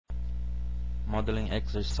Modeling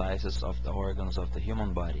exercises of the organs of the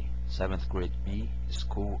human body, 7th grade B,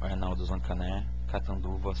 School Arnaldo Zancaner,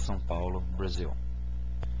 Catanduva, São Paulo, Brazil.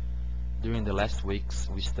 During the last weeks,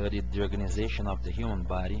 we studied the organization of the human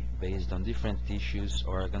body based on different tissues,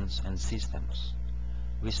 organs, and systems.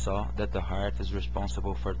 We saw that the heart is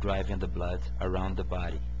responsible for driving the blood around the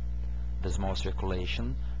body. The small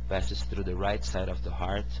circulation passes through the right side of the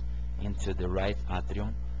heart, into the right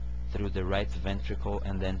atrium, through the right ventricle,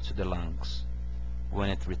 and then to the lungs. When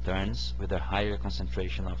it returns with a higher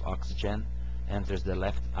concentration of oxygen, enters the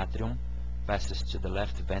left atrium, passes to the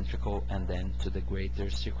left ventricle, and then to the greater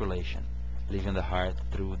circulation, leaving the heart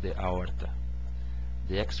through the aorta.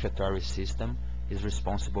 The excretory system is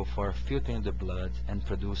responsible for filtering the blood and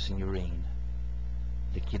producing urine.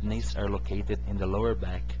 The kidneys are located in the lower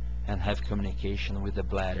back and have communication with the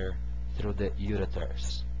bladder through the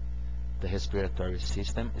ureters. The respiratory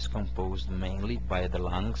system is composed mainly by the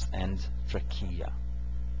lungs and trachea.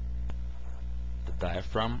 The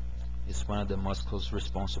diaphragm is one of the muscles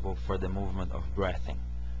responsible for the movement of breathing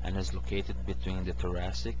and is located between the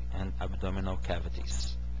thoracic and abdominal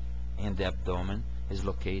cavities. In the abdomen is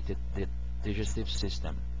located the digestive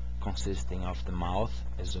system, consisting of the mouth,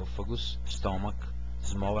 esophagus, stomach,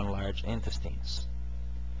 small and large intestines.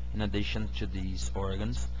 In addition to these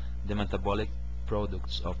organs, the metabolic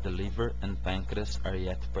products of the liver and pancreas are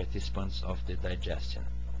yet participants of the digestion.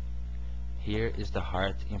 Here is the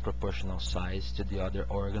heart in proportional size to the other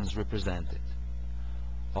organs represented.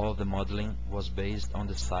 All the modeling was based on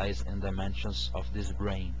the size and dimensions of this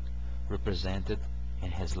brain, represented in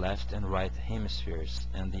his left and right hemispheres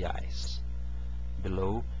and the eyes.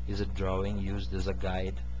 Below is a drawing used as a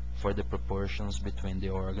guide for the proportions between the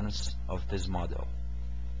organs of this model.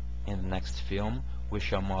 In the next film, we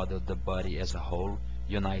shall model the body as a whole,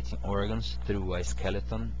 uniting organs through a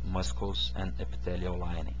skeleton, muscles, and epithelial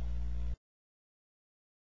lining.